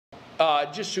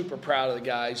Just super proud of the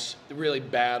guys. They really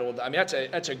battled. I mean,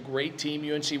 that's a great team,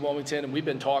 UNC Wilmington, and we've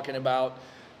been talking about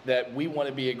that we want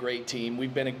to be a great team.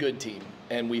 We've been a good team,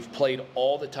 and we've played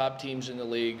all the top teams in the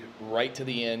league right to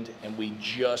the end, and we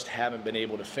just haven't been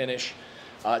able to finish.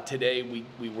 Today,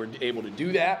 we were able to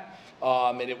do that,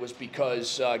 and it was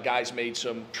because guys made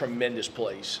some tremendous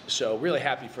plays. So really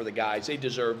happy for the guys. They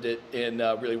deserved it and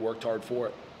really worked hard for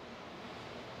it.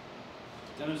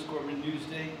 Dennis Corbin,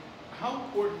 Newsday. How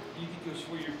important do you think it was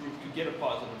for your group to get a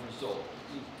positive result,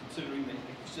 considering that, like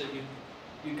you said,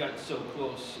 you got so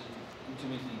close in too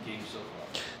many games so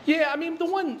far? Yeah, I mean,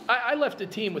 I left the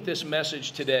team with this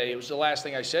message today. It was the last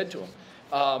thing I said to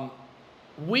them.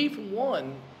 We've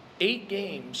won 8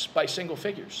 games by single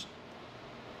figures.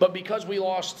 But because we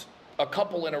lost a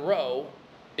couple in a row,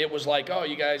 it was like, oh,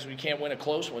 you guys, we can't win a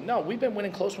close one. No, we've been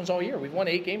winning close ones all year. We've won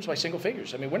 8 games by single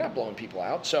figures. I mean, we're not blowing people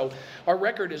out. So our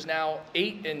record is now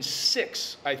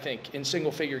 8-6, I think, in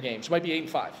single-figure games. It might be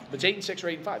 8-5, but it's 8-6 or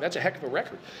 8-5. That's a heck of a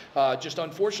record. Just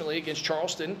unfortunately against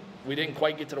Charleston, we didn't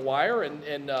quite get to the wire, and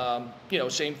you know,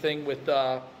 same thing with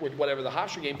whatever the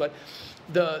Hofstra game. But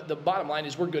the bottom line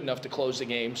is we're good enough to close the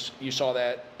games. You saw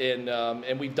that,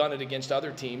 and we've done it against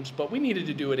other teams, but we needed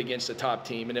to do it against the top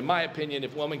team. And in my opinion,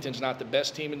 if Wilmington's not the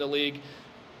best team in the league,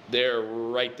 they're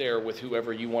right there with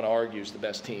whoever you want to argue is the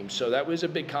best team. So that was a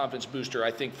big confidence booster,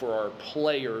 I think, for our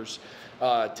players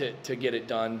to get it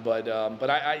done. But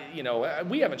you know,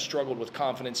 we haven't struggled with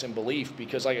confidence and belief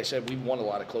because, like I said, we've won a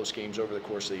lot of close games over the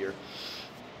course of the year.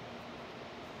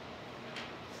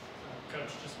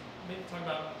 Coach, just maybe talk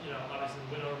about, you know, obviously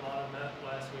the win over Monmouth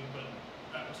last week, but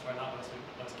sorry, not last week,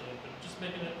 but last game, but just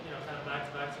making it, you know, kind of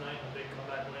back-to-back tonight and a big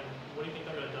comeback win. What do you think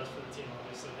that really does for the team,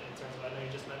 obviously, in terms of, I know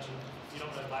you just mentioned you don't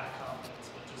really lack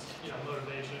confidence, but just, you know,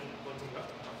 motivation, looking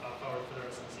forward for the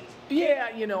rest of the season?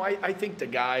 Yeah, you know, I think the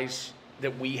guys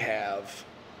that we have,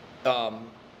 well,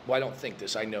 I don't think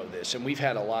this, I know this, and we've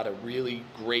had a lot of really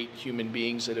great human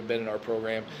beings that have been in our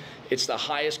program. It's the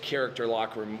highest character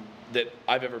locker room that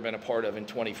I've ever been a part of in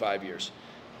 25 years.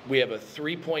 We have a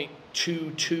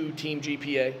 3.22 team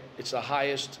GPA. It's the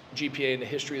highest GPA in the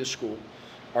history of the school.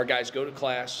 Our guys go to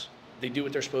class. They do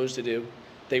what they're supposed to do.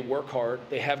 They work hard.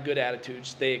 They have good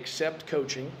attitudes. They accept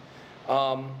coaching.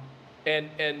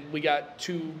 And we got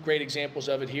 2 great examples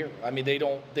of it here. I mean,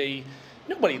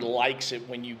 nobody likes it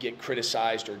when you get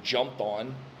criticized or jumped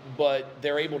on, but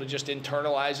they're able to just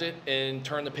internalize it and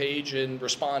turn the page and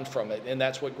respond from it. And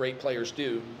that's what great players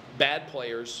do. Bad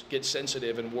players get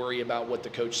sensitive and worry about what the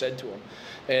coach said to them,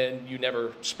 and you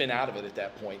never spin out of it at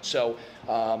that point. So,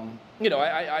 you know,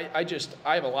 I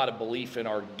have a lot of belief in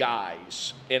our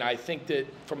guys, and I think that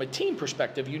from a team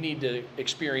perspective, you need to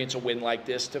experience a win like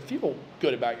this to feel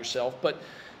good about yourself. But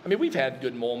I mean, we've had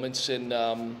good moments, and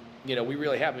you know, we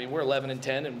really have. I mean, we're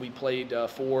 11-10, and we played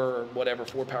 4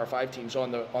 Power 5 teams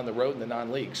on the road in the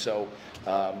non-league. So,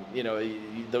 you know,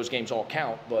 those games all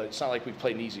count, but it's not like we've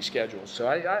played an easy schedule. So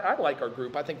I like our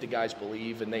group. I think the guys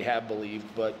believe, and they have believed.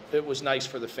 But it was nice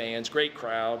for the fans. Great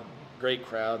crowd. Great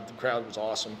crowd. The crowd was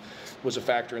awesome. Was a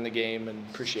factor in the game, and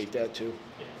appreciate that too.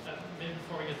 Yeah, maybe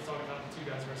before we get to talking about the 2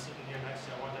 guys who are sitting here next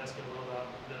to you, I wanted to ask you a little about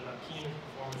Keenan's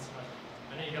performance tonight.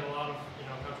 I know you got a lot of, you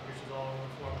know, contributions all over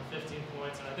the floor, 15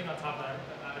 points, and I think on top of that,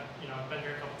 you know, I've been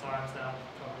here a couple times now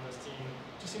covering this team.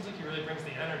 It just seems like he really brings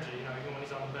the energy. You know, even when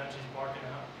he's on the bench, he's barking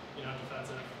out, you know,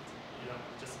 defensive. You know,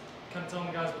 just kind of telling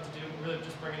the guys what to do, really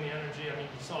just bringing the energy. I mean,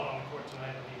 you saw it on the court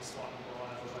tonight. I mean, he's swatting the ball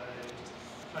out of the way, just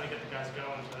trying to get the guys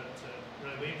going to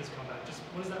really lead this comeback. Just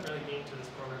what does that really mean to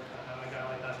this program? Kind of having a guy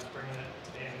like that just bringing it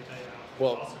to the end of the day now.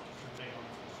 Well,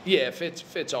 yeah,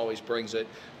 Fitz always brings it.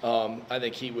 I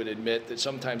think he would admit that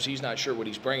sometimes he's not sure what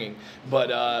he's bringing,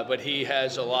 but he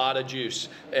has a lot of juice,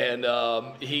 and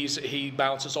he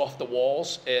bounces off the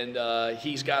walls, and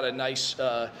he's got a nice,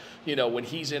 you know, when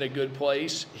he's in a good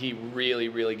place, he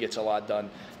really gets a lot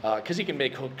done. Because he can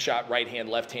make hook shot, right hand,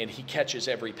 left hand. He catches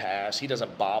every pass. He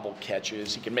doesn't bobble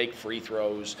catches. He can make free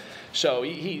throws. So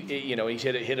he you know, he's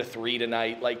hit a 3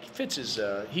 tonight. Like Fitz is,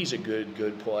 he's a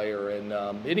good player,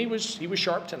 and he was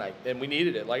sharp tonight, and we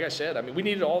needed it. Like I said, I mean, we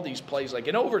needed all these plays. Like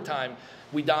in overtime,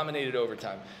 we dominated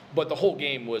overtime, but the whole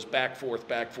game was back forth,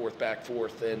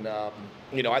 and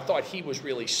you know, I thought he was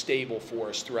really stable for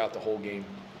us throughout the whole game.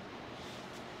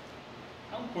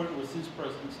 How important was his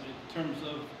presence in terms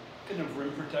of kind of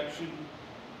rim protection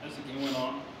as the game went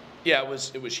on? Yeah, it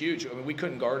was huge. I mean, we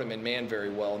couldn't guard him in man very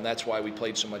well, and that's why we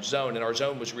played so much zone. And our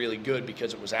zone was really good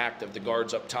because it was active. The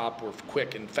guards up top were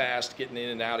quick and fast, getting in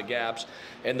and out of gaps.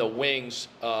 And the wings,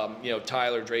 you know,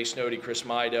 Tyler, Dre Snoddy, Chris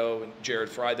Mido, and Jared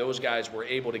Fry, those guys were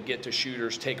able to get to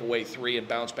shooters, take away 3, and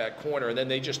bounce back corner. And then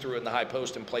they just threw it in the high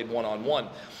post and played one-on-one.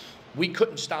 we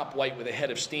couldn't stop White with a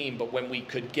head of steam, but when we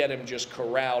could get him just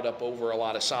corralled up over a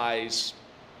lot of size,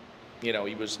 he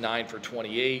was 9 for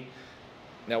 28.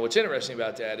 Now, what's interesting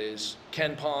about that is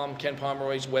Ken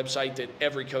Pomeroy's website that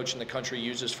every coach in the country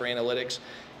uses for analytics,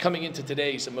 coming into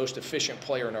today, he's the most efficient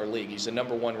player in our league. He's the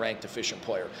 #1 ranked efficient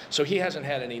player. So he hasn't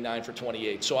had any 9 for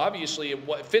 28. So obviously,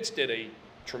 Fitz did a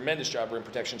tremendous job rim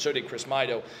protection. So did Chris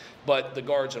Mido. But the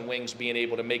guards and wings being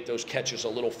able to make those catches a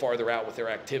little farther out with their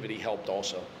activity helped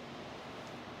also.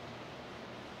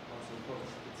 Awesome, Coach.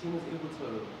 The team was able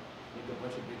to make a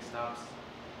bunch of big stops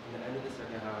in the end of the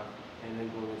second half and then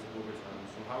going into overtime.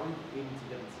 So how are you able to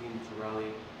get the team to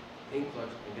rally in clutch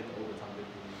and get the overtime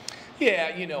victory?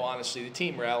 Yeah, honestly, the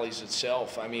team rallies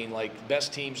itself. I mean, like,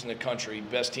 best teams in the country,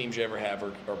 best teams you ever have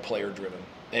are player-driven.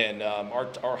 And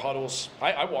our huddles,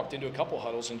 I walked into a couple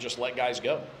huddles and just let guys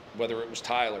go, whether it was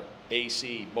Tyler,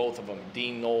 AC, both of them,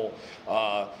 Dean Knoll,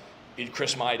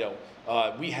 Chris Mido.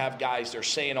 We have guys, they're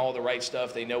saying all the right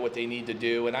stuff. They know what they need to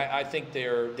do. And I think they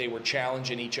were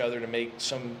challenging each other to make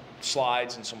some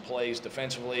slides and some plays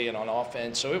defensively and on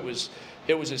offense. So it was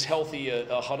as healthy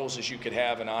a huddles as you could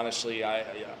have. And honestly,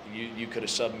 you could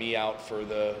have subbed me out for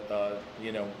the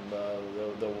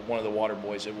one of the water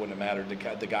boys. It wouldn't have mattered.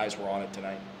 The guys were on it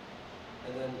tonight.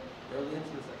 And then early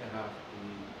into the second half,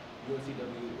 the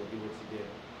UNCW were able to get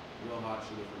real hot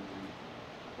shooting from three.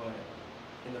 But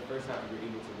in the first half, you were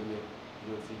able to limit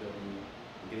UNCW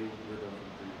getting rhythm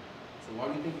from three. So why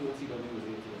do you think UNCW was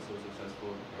able to get so successful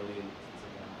early in the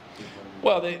second half?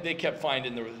 Well, they kept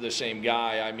finding the same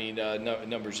guy. I mean,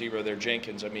 number 0 there,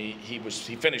 Jenkins. I mean, he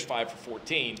finished 5 for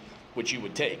 14, which you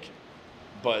would take.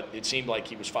 But it seemed like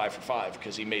he was 5 for 5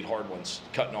 because he made hard ones,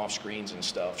 cutting off screens and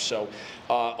stuff. So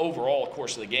overall,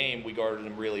 course of the game, we guarded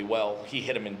him really well. He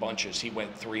hit him in bunches. He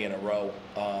went 3 in a row.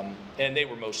 And they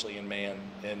were mostly in man.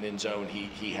 And in zone,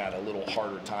 he had a little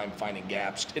harder time finding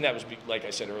gaps. And that was, like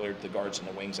I said earlier, the guards and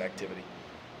the wings activity.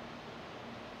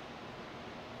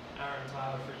 Aaron,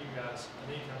 Tyler, for you guys, I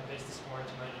think you kind of paced the score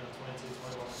tonight,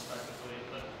 22-21 respectively.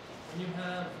 But when you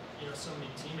have, so many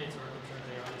teammates who are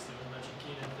contributing, obviously we mentioned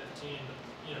Keenan 15, but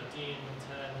Dean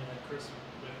with 10, Chris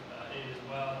with 8 as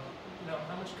well.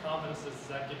 How much confidence does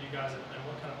that give you guys, and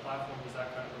what kind of platform does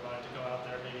that kind of provide to go out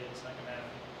there maybe in the second half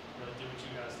and really do what you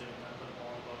guys did and kind of put the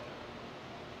ball in the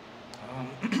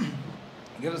bucket?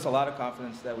 It gives us a lot of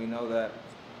confidence that we know that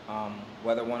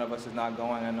whether one of us is not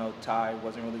going, I know Ty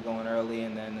wasn't really going early,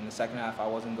 and then in the second half I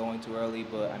wasn't going too early,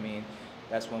 but I mean,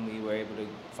 that's when we were able to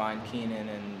find Keenan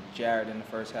and Jared in the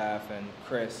first half, and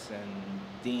Chris and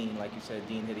Dean. Like you said,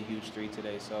 Dean hit a huge 3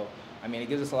 today. So, I mean, it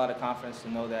gives us a lot of confidence to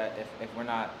know that if we're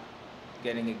not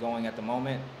getting it going at the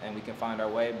moment, and we can find our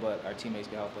way, but our teammates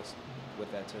can help us with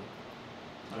that too.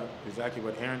 Exactly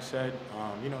what Aaron said.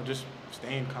 Just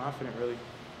staying confident, really.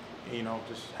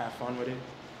 Just have fun with it.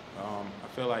 I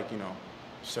feel like,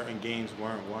 certain games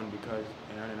weren't won because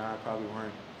Aaron and I probably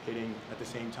weren't hitting at the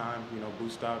same time,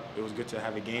 boost up. It was good to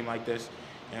have a game like this,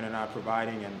 Aaron and I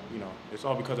providing, and, it's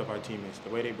all because of our teammates,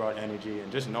 the way they brought energy,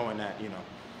 and just knowing that,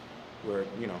 we're,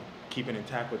 keeping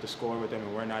intact with the score with them,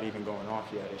 and we're not even going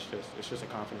off yet. It's just a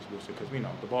confidence booster because we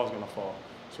know the ball's going to fall.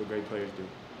 That's what great players do.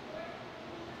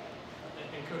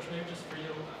 And Coach, maybe just for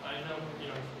you, I know,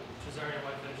 Trezarian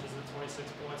White finishes with 26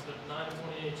 points, but 9 of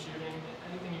 28 shooting.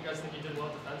 Anything you guys think you did well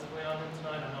defensively on him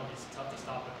tonight? I know he's tough to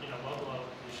stop, but, well below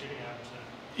his shooting average there.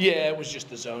 Yeah, it was just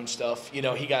the zone stuff. He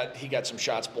got some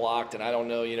shots blocked, and I don't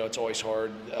know. It's always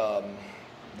hard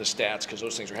the stats because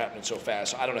those things are happening so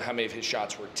fast. So I don't know how many of his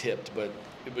shots were tipped, but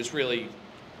it was really,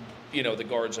 the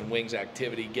guards and wings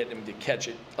activity, getting him to catch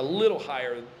it a little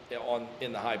higher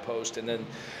in the high post, and then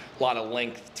a lot of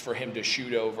length for him to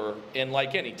shoot over. And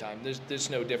like any time, there's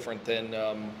no different than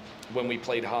when we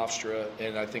played Hofstra,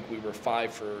 and I think we were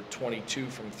 5 for 22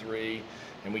 from 3.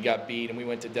 And we got beat, and we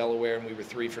went to Delaware, and we were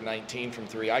 3 for 19 from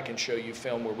 3. I can show you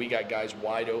film where we got guys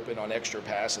wide open on extra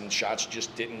pass, and shots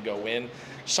just didn't go in.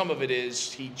 Some of it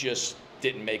is he just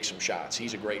didn't make some shots.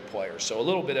 He's a great player. So a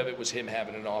little bit of it was him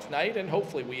having an off night, and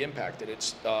hopefully we impacted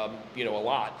it, a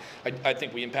lot. I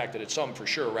think we impacted it some for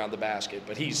sure around the basket,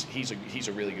 but he's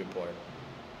a really good player.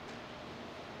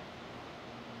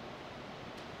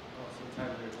 So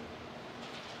Tyler,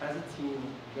 as a team,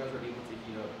 you guys were able to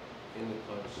heat up in the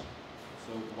clutch.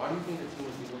 So why do you think the team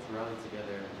was able to rally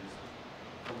together and just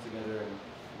come together and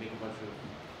make a bunch of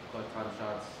clutch time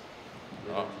shots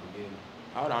later into the game?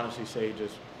 I would honestly say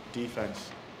just defense.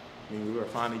 I mean, we were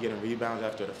finally getting rebounds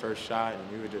after the first shot,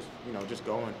 and we were just, just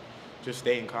going, just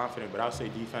staying confident. But I would say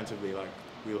defensively, like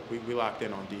we locked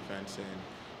in on defense,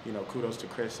 and kudos to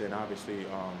Chris and obviously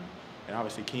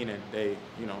Keenan. They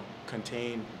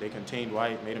contained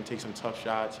White, made him take some tough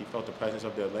shots. He felt the presence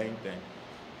of their length, and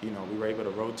you know, we were able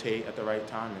to rotate at the right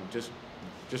time and we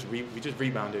just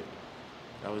rebounded.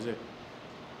 That was it.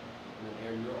 And then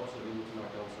Aaron, you're also able to knock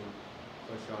down some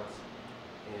clutch shots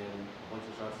and a bunch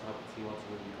of shots to help the team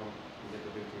ultimately come and get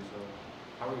the victory. So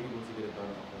how were you able to get it done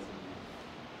offensively?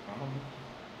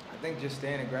 I think just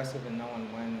staying aggressive and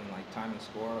knowing when and like timing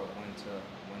score, or when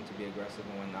to be aggressive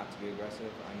and when not to be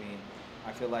aggressive. I mean,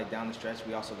 I feel like down the stretch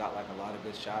we also got like a lot of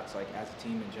good shots, like as a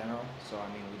team in general. So I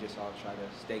mean, we just all try to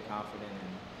stay confident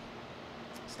and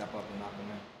step up and knock them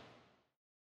in.